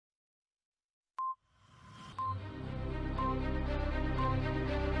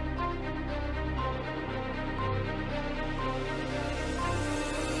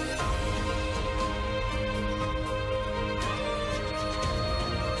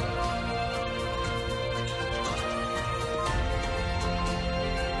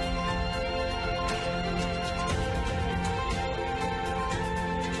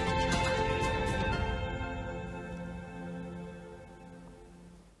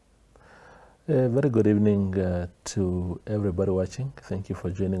Very good evening to everybody watching. Thank you for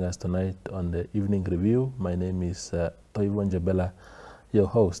joining us tonight on the Evening Review. My name is Toivon Jabela, your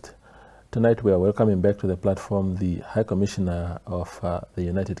host. Tonight we are welcoming back to the platform the High Commissioner of the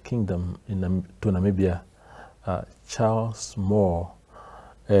United Kingdom to Namibia, Charles Moore.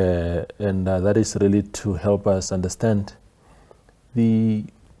 And that is really to help us understand the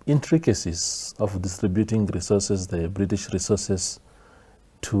intricacies of distributing resources, the British resources,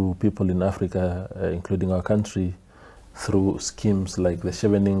 to people in Africa, including our country, through schemes like the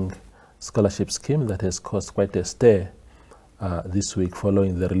Chevening scholarship scheme that has caused quite a stir this week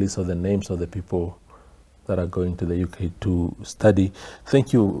following the release of the names of the people that are going to the UK to study.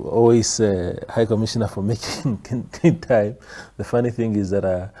 Thank you always, High Commissioner, for making time. The funny thing is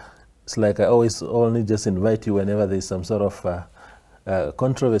that it's like I always only just invite you whenever there's some sort of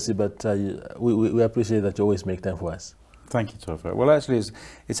controversy, but we appreciate that you always make time for us. Thank you, Tova. Well, actually,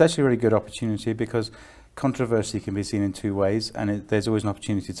 it's actually a really good opportunity because controversy can be seen in two ways, and there's always an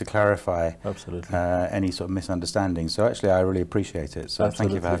opportunity to clarify any sort of misunderstanding. So actually, I really appreciate it. So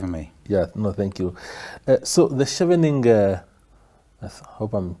thank you for having me. Yeah, no, thank you. So the Chevening, I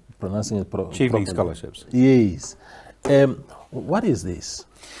hope I'm pronouncing it properly. Chevening scholarships. Yes. What is this?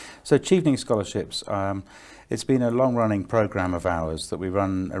 So Chevening scholarships, it's been a long-running program of ours that we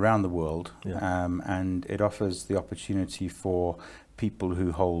run around the world, and it offers the opportunity for people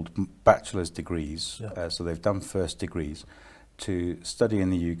who hold bachelor's degrees, so they've done first degrees, to study in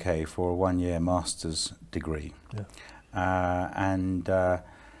the UK for a one-year master's degree.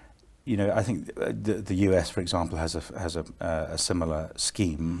 You know, I think the US, for example, has a similar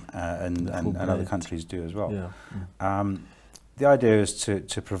scheme, and other countries do as well. The idea is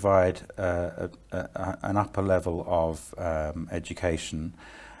to provide an upper level of education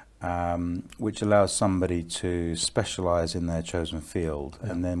which allows somebody to specialise in their chosen field,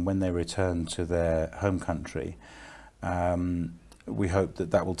 and then when they return to their home country, we hope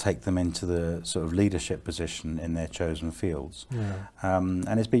that will take them into the sort of leadership position in their chosen fields.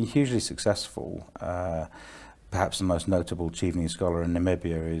 And it's been hugely successful. Perhaps the most notable Chevening scholar in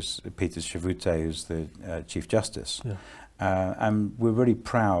Namibia is Peter Chevute, who's the Chief Justice. And we're really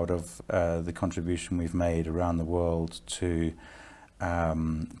proud of the contribution we've made around the world to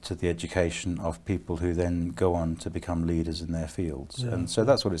the education of people who then go on to become leaders in their fields. And so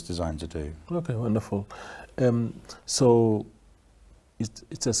that's what it's designed to do. Okay, wonderful. So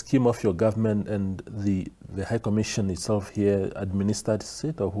it's a scheme of your government, and the High Commission itself here administers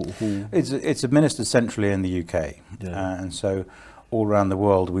it, or who? It's administered centrally in the UK. And so all around the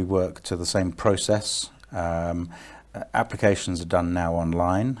world we work to the same process. Applications are done now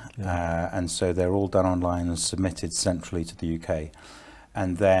online, and so they're all done online and submitted centrally to the UK,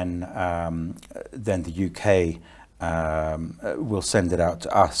 and then the UK will send it out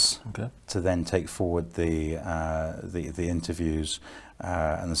to us to then take forward the interviews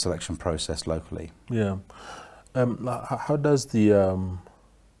and the selection process locally. How does the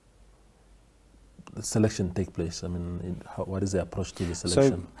selection take place? I mean, what is the approach to the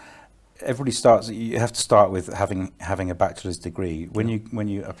selection? So, everybody starts. You have to start with having a bachelor's degree. When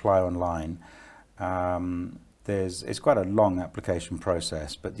you apply online, it's quite a long application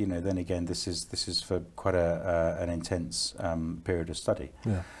process. But you know, then again, this is for quite an intense period of study.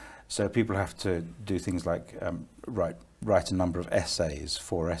 So people have to do things like write a number of essays,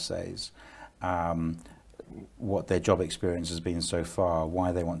 4 essays, what their job experience has been so far,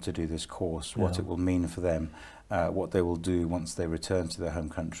 why they want to do this course, what it will mean for them. What they will do once they return to their home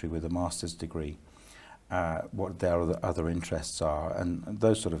country with a master's degree, what their other interests are, and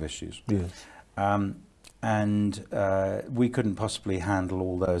those sort of issues. And we couldn't possibly handle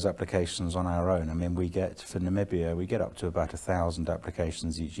all those applications on our own. I mean, for Namibia, we get up to about 1,000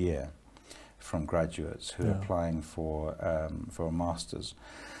 applications each year from graduates who are applying for a master's.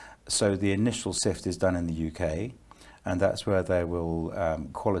 So the initial sift is done in the UK, and that's where they will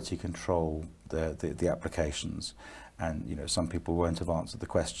quality control the applications. And you know, some people won't have answered the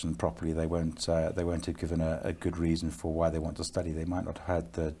question properly. They won't have given a good reason for why they want to study. They might not have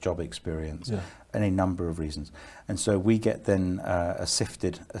had the job experience, any number of reasons. And so we get then a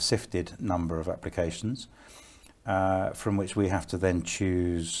sifted number of applications, from which we have to then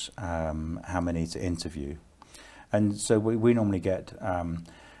choose how many to interview. And so we normally get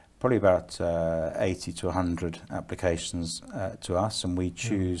probably about 80 to 100 applications to us, and we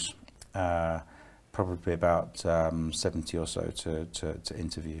choose probably about 70 or so to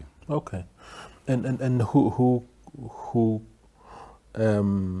interview. Okay, and who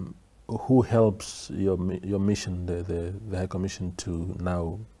helps your mission, the High Commission, to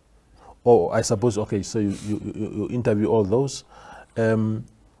now? Oh, I suppose. Okay, so you interview all those. Do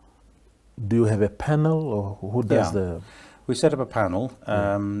you have a panel, or who does the? We set up a panel.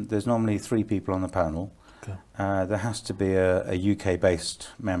 There's normally 3 people on the panel. Okay. There has to be a UK-based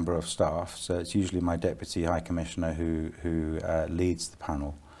member of staff, so it's usually my Deputy High Commissioner who leads the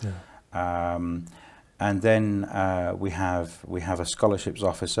panel. Yeah. And then we have a scholarships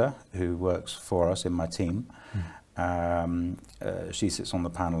officer who works for us in my team. She sits on the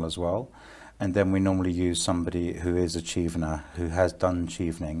panel as well. And then we normally use somebody who is a Chevener, who has done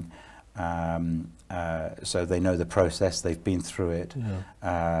Chevening. So they know the process, they've been through it. Yeah.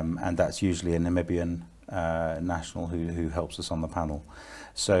 And that's usually a Namibian national who helps us on the panel.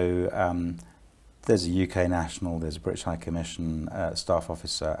 So there's a UK national, there's a British High Commission staff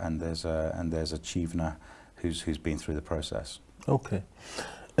officer, and there's a Chevener who's been through the process. Okay,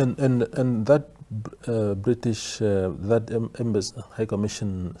 and that British High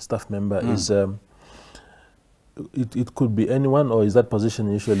Commission staff member is it could be anyone, or is that position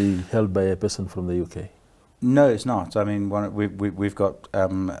usually held by a person from the UK? No, it's not. I mean, we've got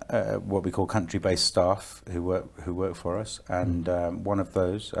what we call country-based staff who work for us, and one of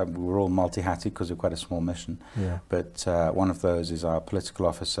those, we're all multi-hatted because we're quite a small mission. Yeah. But one of those is our political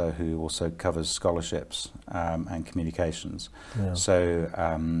officer, who also covers scholarships and communications. Yeah. So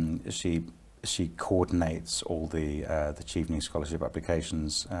she coordinates all the Chevening scholarship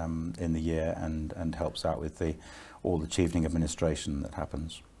applications in the year, and helps out with all the Chevening administration that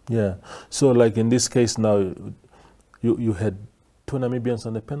happens. Yeah. So, like in this case now, you had 2 Namibians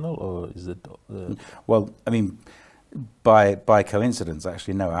on the panel, or is it? Well, I mean, by coincidence,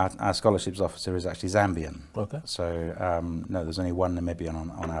 actually, no. Our scholarships officer is actually Zambian. Okay. So no, there's only 1 Namibian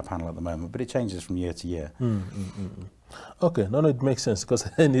on our panel at the moment, but it changes from year to year. Okay. No, it makes sense, because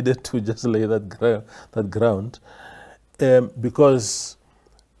I needed to just lay that ground, because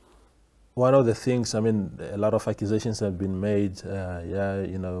one of the things, I mean, a lot of accusations have been made,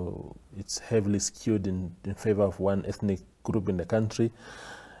 you know, it's heavily skewed in favor of one ethnic group in the country.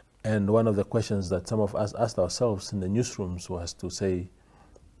 And one of the questions that some of us asked ourselves in the newsrooms was to say,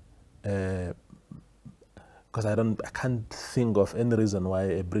 because I can't think of any reason why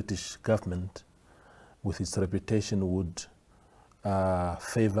a British government with its reputation would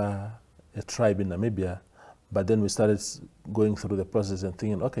favor a tribe in Namibia. But then we started going through the process and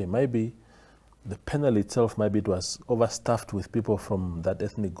thinking, okay, maybe the panel itself, maybe it was overstuffed with people from that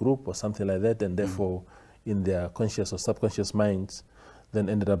ethnic group or something like that, and therefore in their conscious or subconscious minds then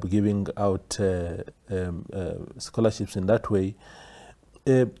ended up giving out scholarships in that way.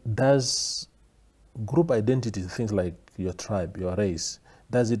 Does group identity, things like your tribe, your race,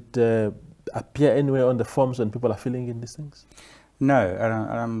 does it appear anywhere on the forms when people are filling in these things? No,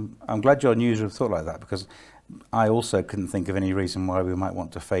 and I'm glad your news have thought like that, because I also couldn't think of any reason why we might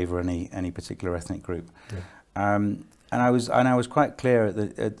want to favour any particular ethnic group. Yeah. And I was quite clear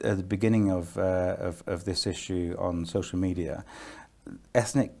at the beginning of this issue on social media.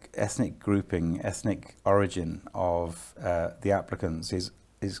 Ethnic grouping, ethnic origin of the applicants is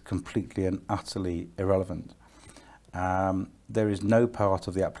completely and utterly irrelevant. There is no part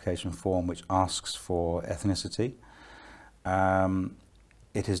of the application form which asks for ethnicity.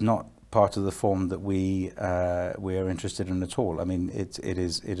 It is not part of the form that we are interested in at all. I mean, it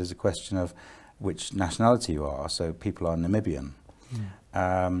is a question of which nationality you are. So people are Namibian.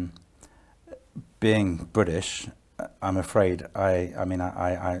 Being British, I'm afraid I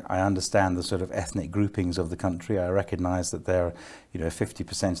understand the sort of ethnic groupings of the country. I recognise that there,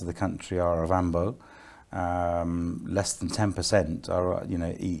 50% of the country are of Ambo. Less than 10% are,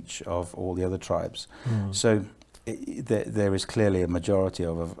 each of all the other tribes. So there is clearly a majority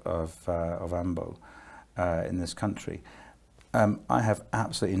of Ambo in this country. I have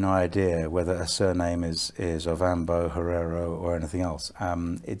absolutely no idea whether a surname is of Ambo, Herrero, or anything else.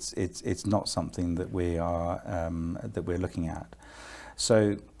 It's not something that we're looking at.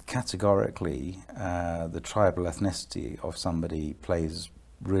 So categorically, the tribal ethnicity of somebody plays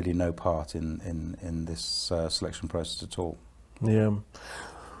really no part in this selection process at all. Yeah.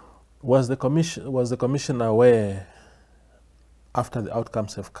 Was the commission aware, after the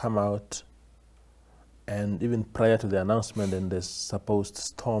outcomes have come out, and even prior to the announcement and the supposed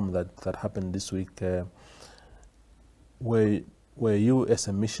storm that happened this week, were you as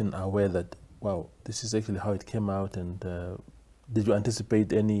a mission aware that, wow, this is actually how it came out, and Did you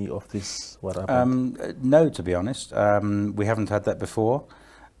anticipate any of this, what happened? No, to be honest. We haven't had that before.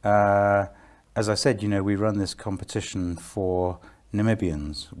 As I said, we run this competition for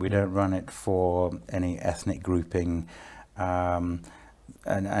Namibians. We don't run it for any ethnic grouping. And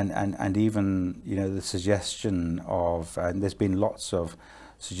even, the suggestion of, and there's been lots of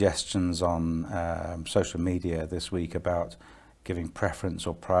suggestions on social media this week about giving preference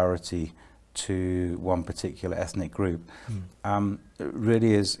or priority to one particular ethnic group,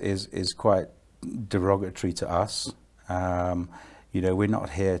 really is quite derogatory to us. We're not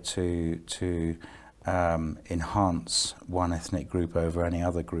here to enhance one ethnic group over any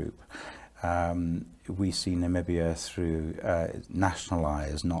other group. We see Namibia through national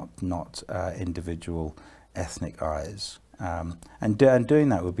eyes, not individual ethnic eyes, and doing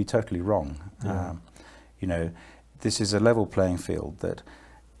that would be totally wrong. This is a level playing field that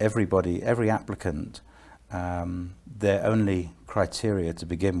every applicant, their only criteria to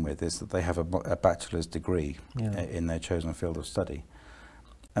begin with is that they have a bachelor's degree in their chosen field of study.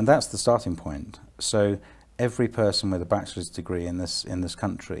 And that's the starting point. So every person with a bachelor's degree in this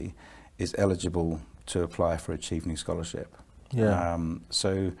country is eligible to apply for a Chevening scholarship.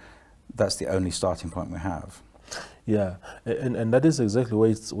 So that's the only starting point we have. Yeah, and that is exactly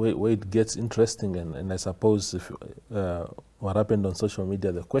where it gets interesting, and I suppose if what happened on social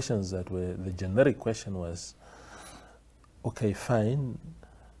media, the questions that were, the generic question was, okay, fine,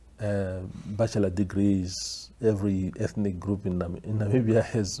 bachelor degrees, every ethnic group in Namibia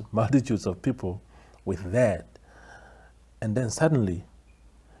has multitudes of people with that, and then suddenly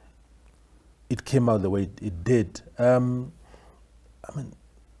it came out the way it did.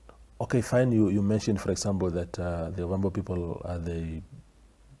 Okay, fine, you mentioned, for example, that the Ovambo people are the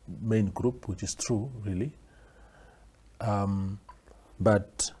main group, which is true, really.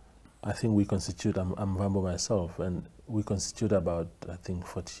 But I think we constitute, I'm Ovambo myself, and we constitute about, I think,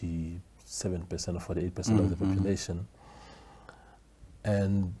 47% or 48% of the population.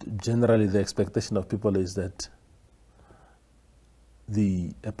 And generally the expectation of people is that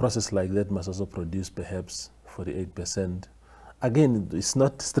a process like that must also produce perhaps 48%. Again, it's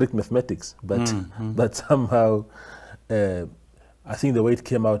not strict mathematics, but but somehow, I think the way it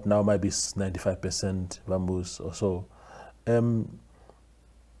came out now might be 95% Vambus or so.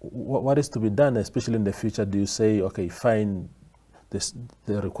 What is to be done, especially in the future? Do you say, okay, fine,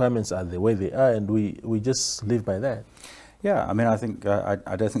 the requirements are the way they are, and we just live by that? Yeah, I mean, I think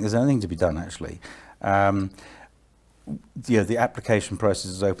I don't think there's anything to be done, actually. The application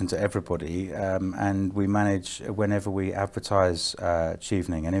process is open to everybody, and we manage whenever we advertise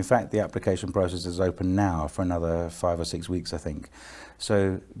Chevening. And in fact, the application process is open now for another 5 or 6 weeks, I think.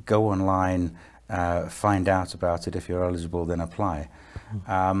 So go online, find out about it. If you're eligible, then apply.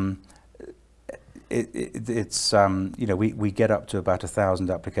 We get up to about 1,000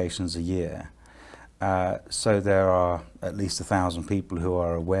 applications a year. So there are at least 1,000 people who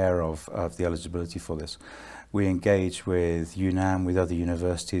are aware of the eligibility for this. We engage with UNAM, with other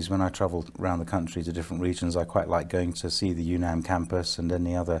universities. When I travel around the country to different regions, I quite like going to see the UNAM campus and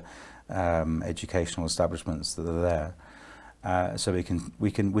any other educational establishments that are there. So we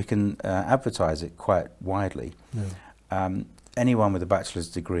can advertise it quite widely. Anyone with a bachelor's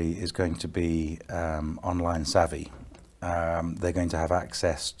degree is going to be online savvy. They're going to have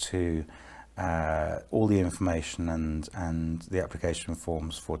access to all the information and the application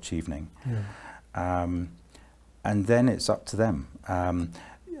forms for Chevening. And then it's up to them.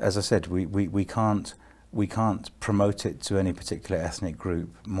 As I said, we can't promote it to any particular ethnic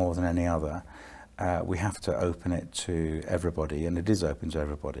group more than any other. We have to open it to everybody, and it is open to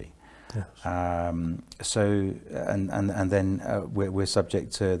everybody. So and then we're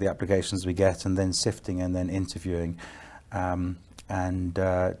subject to the applications we get, and then sifting and then interviewing and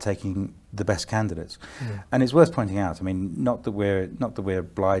taking the best candidates. And it's worth pointing out, I mean, not that we're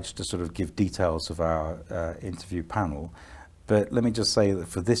obliged to sort of give details of our interview panel, but let me just say that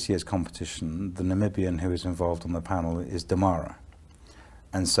for this year's competition, the Namibian who is involved on the panel is Damara,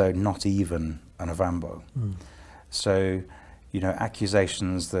 and so not even an Ovambo. So,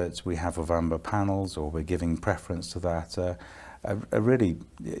 accusations that we have Ovambo panels or we're giving preference to that are really,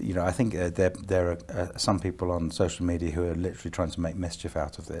 I think there are some people on social media who are literally trying to make mischief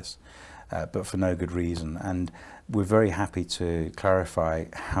out of this, but for no good reason. And we're very happy to clarify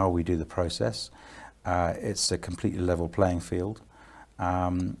how we do the process. It's a completely level playing field.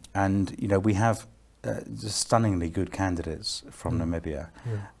 And, we have stunningly good candidates from Namibia,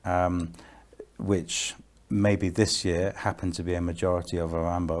 which maybe this year happened to be a majority of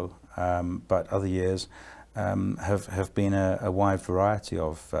Ovambo, but other years have been a wide variety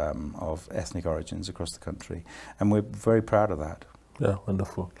of ethnic origins across the country, and we're very proud of that. Yeah,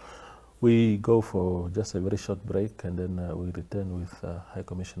 wonderful. We go for just a very short break, and then we return with High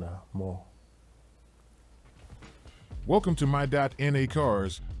Commissioner Moore. Welcome to My.NA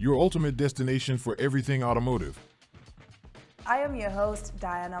Cars, your ultimate destination for everything automotive. I am your host,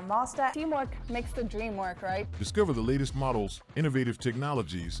 Diana Master. Teamwork makes the dream work, right? Discover the latest models, innovative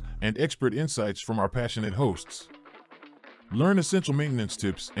technologies, and expert insights from our passionate hosts. Learn essential maintenance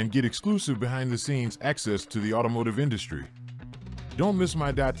tips and get exclusive behind-the-scenes access to the automotive industry. Don't miss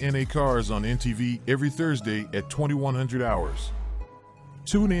My.NA Cars on NTV every Thursday at 2100 hours.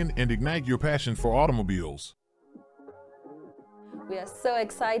 Tune in and ignite your passion for automobiles. We are so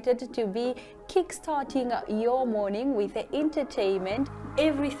excited to be kickstarting your morning with the entertainment.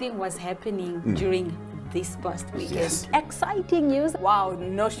 Everything was happening during this past weekend. Yes. Exciting news. Wow,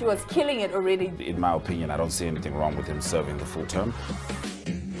 no, she was killing it already. In my opinion, I don't see anything wrong with him serving the full term.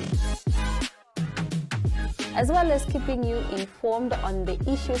 As well as keeping you informed on the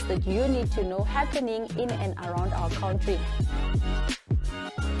issues that you need to know happening in and around our country.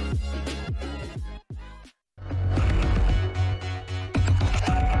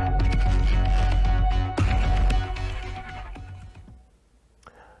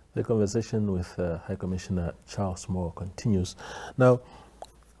 The conversation with High Commissioner Charles Moore continues. Now,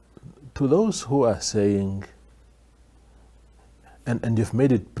 to those who are saying, and you've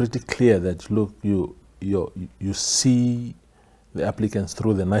made it pretty clear that, look, you see the applicants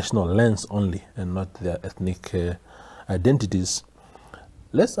through the national lens only and not their ethnic identities.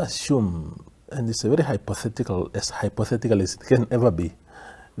 Let's assume, and it's a very hypothetical as it can ever be,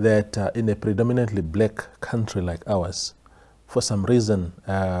 that in a predominantly black country like ours, for some reason,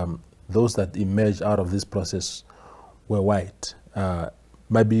 those that emerged out of this process were white,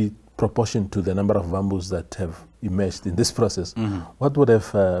 might be proportioned to the number of bamboos that have emerged in this process. What would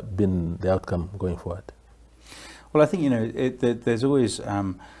have been the outcome going forward? Well, I think, there's always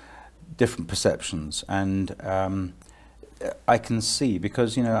different perceptions, and I can see,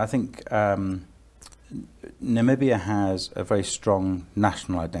 because, I think Namibia has a very strong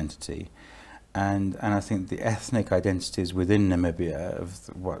national identity. And I think the ethnic identities within Namibia, of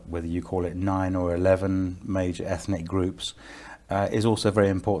whether you call it 9 or 11 major ethnic groups, is also very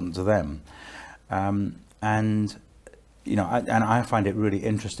important to them. And I find it really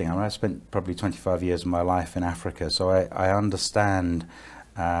interesting. I spent probably 25 years of my life in Africa, so I understand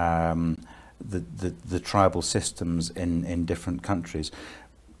the tribal systems in different countries.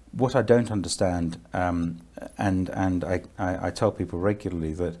 What I don't understand, and I tell people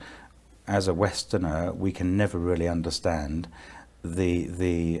regularly that, as a Westerner, we can never really understand the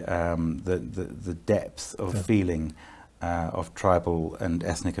depth of feeling of tribal and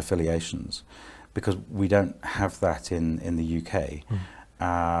ethnic affiliations, because we don't have that in the UK.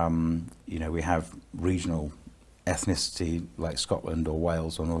 We have regional ethnicity like Scotland or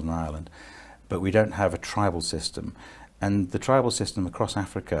Wales or Northern Ireland, but we don't have a tribal system. And the tribal system across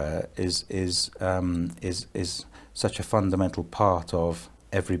Africa is such a fundamental part of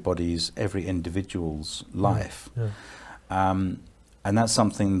every individual's life. And that's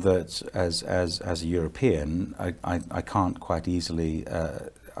something that as a European I can't quite easily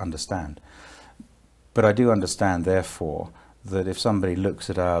understand. But I do understand, therefore, that if somebody looks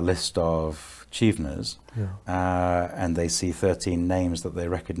at our list of Cheveners and they see 13 names that they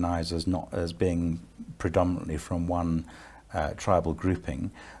recognize as being predominantly from one tribal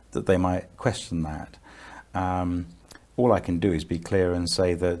grouping, that they might question that. All I can do is be clear and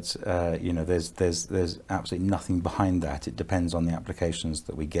say that there's absolutely nothing behind that. It depends on the applications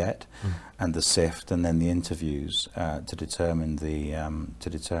that we get, and the sift, and then the interviews to determine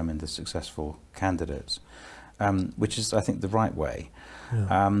the successful candidates, which is, I think, the right way.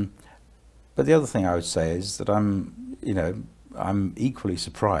 But the other thing I would say is that I'm equally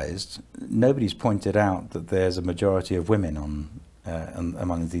surprised. Nobody's pointed out that there's a majority of women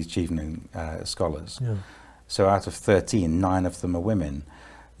among these Chevening scholars. So out of 13, 9 of them are women.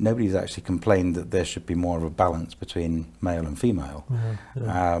 Nobody's actually complained that there should be more of a balance between male and female.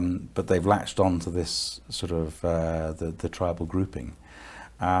 But they've latched on to this sort of the tribal grouping.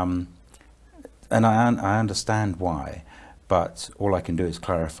 And I understand why, but all I can do is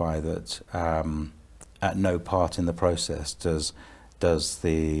clarify that at no part in the process does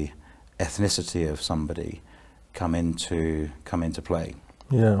the ethnicity of somebody come into play.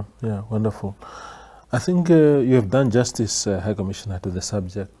 Yeah, wonderful. I think you have done justice, High Commissioner, to the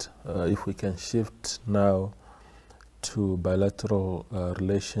subject. If we can shift now to bilateral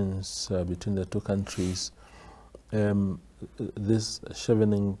relations between the two countries. This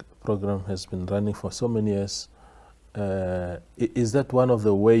Chevening program has been running for so many years. Is that one of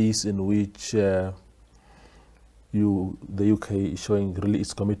the ways in which the UK is showing really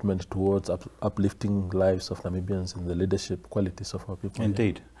its commitment towards uplifting lives of Namibians and the leadership qualities of our people?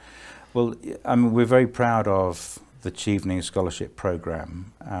 Indeed. Well, I mean, we're very proud of the Chevening Scholarship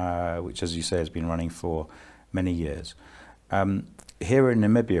Programme, which, as you say, has been running for many years. Here in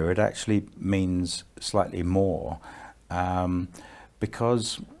Namibia, it actually means slightly more,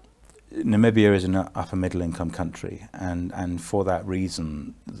 because Namibia is an upper middle income country, and for that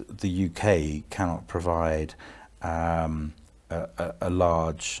reason the UK cannot provide a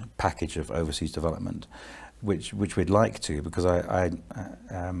large package of overseas development, which we'd like to, because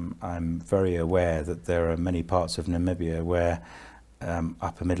I'm very aware that there are many parts of Namibia where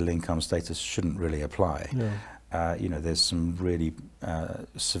upper middle income status shouldn't really apply. Yeah. You know, there's some really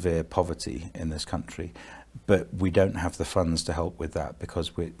severe poverty in this country, but we don't have the funds to help with that,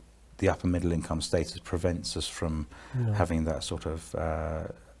 because the upper middle income status prevents us from having that sort of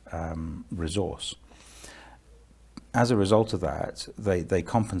resource. As a result of that, they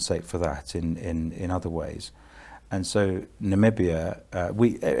compensate for that in other ways. And so Namibia,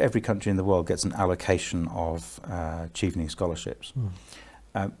 every country in the world gets an allocation of Chevening scholarships.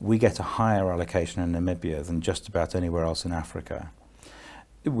 We get a higher allocation in Namibia than just about anywhere else in Africa,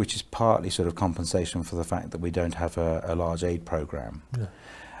 which is partly sort of compensation for the fact that we don't have a large aid program. Yeah.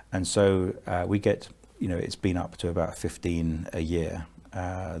 And so we get, you know, it's been up to about 15 a year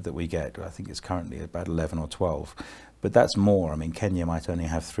that we get. I think it's currently about 11 or 12, but that's more. I mean, Kenya might only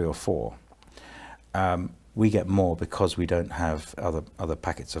have 3 or 4. We get more because we don't have other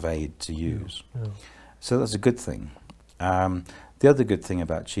packets of aid to use. Yeah. Yeah. So that's a good thing. The other good thing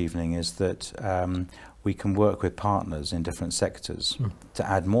about Chevening is that we can work with partners in different sectors to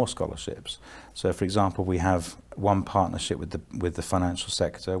add more scholarships. So, for example, we have one partnership with the financial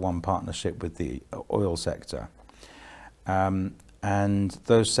sector, one partnership with the oil sector, and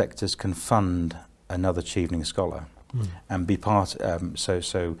those sectors can fund another Chevening scholar and be part.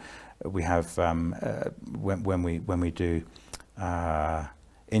 So we have when we do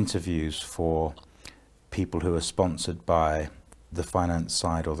interviews for people who are sponsored by the finance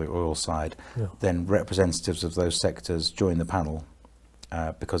side or the oil side, then representatives of those sectors join the panel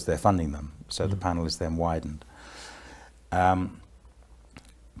because they're funding them. So the panel is then widened. But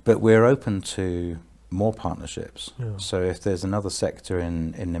we're open to more partnerships. Yeah. So if there's another sector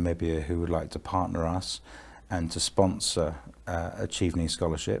in Namibia who would like to partner us and to sponsor a Chevening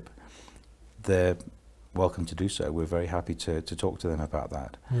scholarship, they're welcome to do so. We're very happy to talk to them about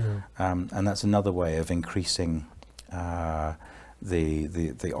that. Yeah. And that's another way of increasing the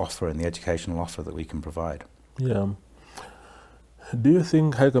offer and the educational offer that we can provide. Yeah. Do you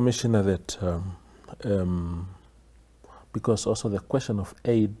think, High Commissioner, that because also the question of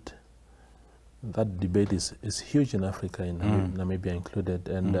aid, that debate is huge in Africa, in Namibia included,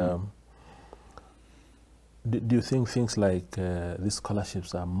 and do you think things like these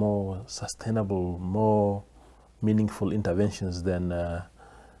scholarships are more sustainable, more meaningful interventions than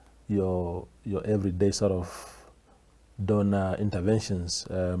your everyday sort of donor interventions?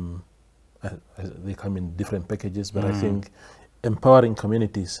 They come in different packages, but I think empowering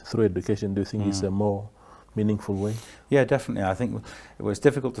communities through education, do you think is a more meaningful way? Yeah, definitely. I think it was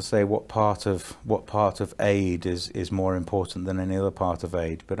difficult to say what part of aid is more important than any other part of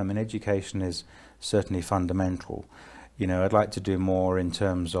aid, but I mean, education is certainly fundamental. You know, I'd like to do more in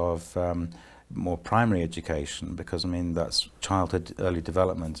terms of more primary education, because I mean, that's childhood early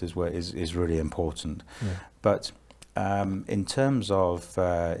development is really important. Yeah. But in terms of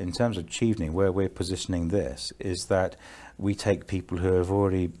Chevening, where we're positioning this is that we take people who have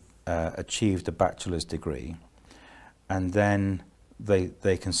already achieved a bachelor's degree, and then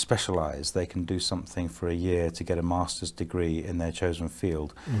they can specialize, they can do something for a year to get a master's degree in their chosen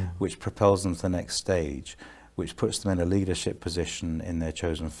field, which propels them to the next stage, which puts them in a leadership position in their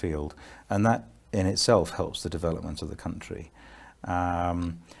chosen field, and that in itself helps the development of the country.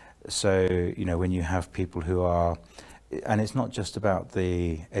 So, you know, when you have people who are, and it's not just about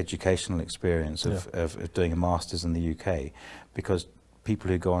the educational experience of doing a master's in the UK, because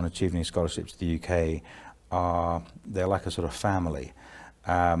people who go on Chevening scholarships to the UK they're like a sort of family.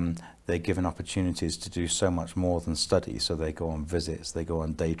 They're given opportunities to do so much more than study. So they go on visits, they go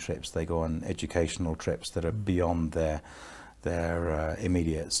on day trips, they go on educational trips that are beyond their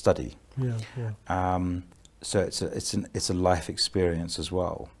immediate study. Yeah, yeah. So it's a life experience as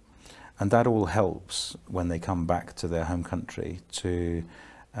well, and that all helps when they come back to their home country to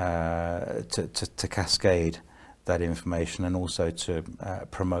cascade that information, and also to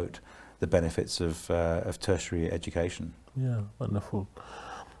promote the benefits of tertiary education. Yeah, wonderful.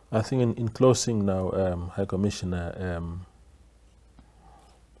 I think in closing now, High Commissioner,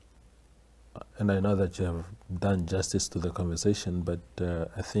 and I know that you have done justice to the conversation, but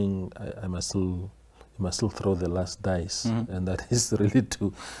I think I must still throw the last dice, and that is really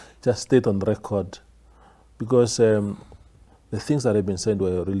to just state on record, because the things that have been said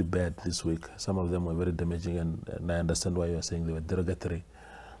were really bad this week. Some of them were very damaging, and I understand why you are saying they were derogatory.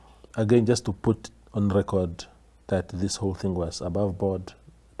 Again, just to put on record that this whole thing was above board,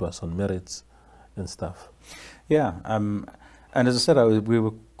 it was on merits and stuff. Yeah, and as I said, we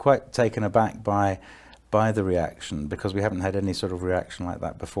were quite taken aback by the reaction, because we haven't had any sort of reaction like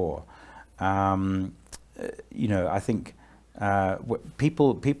that before. You know, I think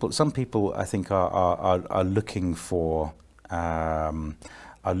some people I think are looking for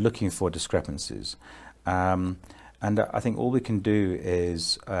discrepancies, and I think all we can do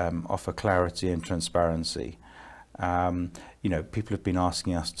is offer clarity and transparency. You know, people have been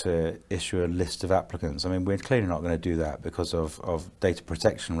asking us to issue a list of applicants. I mean, we're clearly not going to do that because of data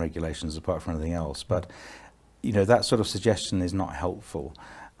protection regulations, apart from anything else. But, you know, that sort of suggestion is not helpful,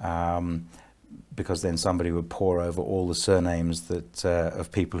 because then somebody would pore over all the surnames that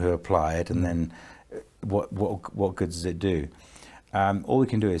of people who applied, and then what good does it do? All we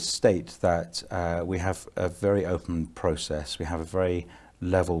can do is state that we have a very open process. We have a very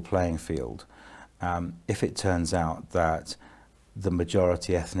level playing field. If it turns out that the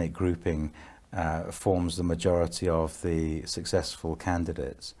majority ethnic grouping forms the majority of the successful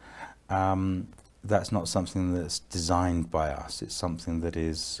candidates, that's not something that's designed by us. It's something that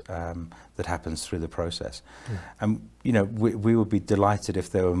is that happens through the process. And you know, we would be delighted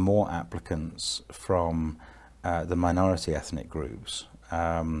if there were more applicants from the minority ethnic groups.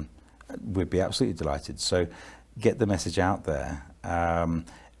 We'd be absolutely delighted. So get the message out there.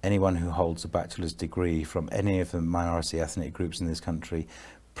 Anyone who holds a bachelor's degree from any of the minority ethnic groups in this country,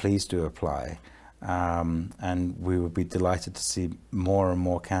 please do apply. And we would be delighted to see more and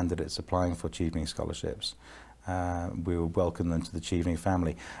more candidates applying for Chevening scholarships. We will welcome them to the Chevening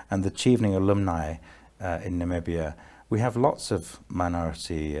family. And the Chevening alumni in Namibia, we have lots of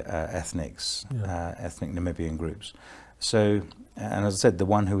minority ethnics, ethnic Namibian groups. So, and as I said, the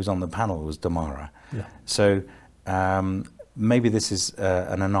one who was on the panel was Damara. So maybe this is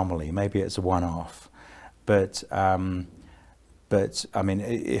an anomaly, maybe it's a one-off. But I mean,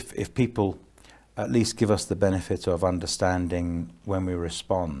 if people at least give us the benefit of understanding when we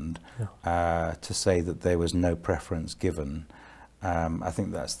respond, to say that there was no preference given, I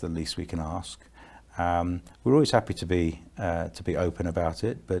think that's the least we can ask. We're always happy to be open about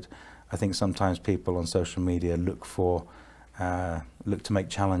it, but I think sometimes people on social media look to make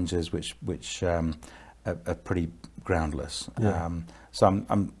challenges which are pretty groundless. So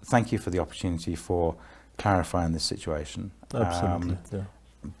I'm thank you for the opportunity for clarifying this situation. Absolutely.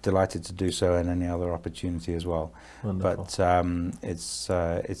 Delighted to do so, and any other opportunity as well. Wonderful. But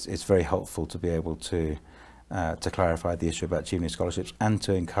it's very helpful to be able to clarify the issue about Chevening scholarships and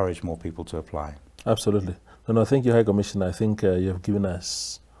to encourage more people to apply. Absolutely. No, thank you, High Commissioner. I think you have given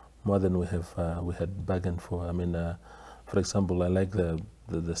us more than we had bargained for. I mean, for example, I like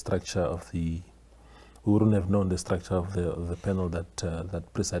the structure of the. We wouldn't have known the structure of the panel that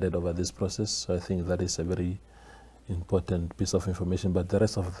presided over this process. So I think that is a very important piece of information. But the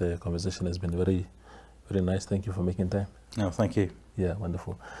rest of the conversation has been very, very nice. Thank you for making time. No, thank you. Yeah,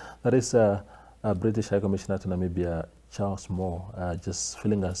 wonderful. That is British High Commissioner to Namibia, Charles Moore, just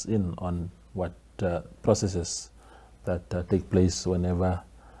filling us in on what processes that take place whenever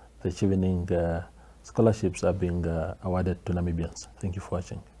the Chevening scholarships are being awarded to Namibians. Thank you for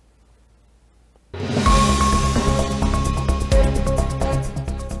watching.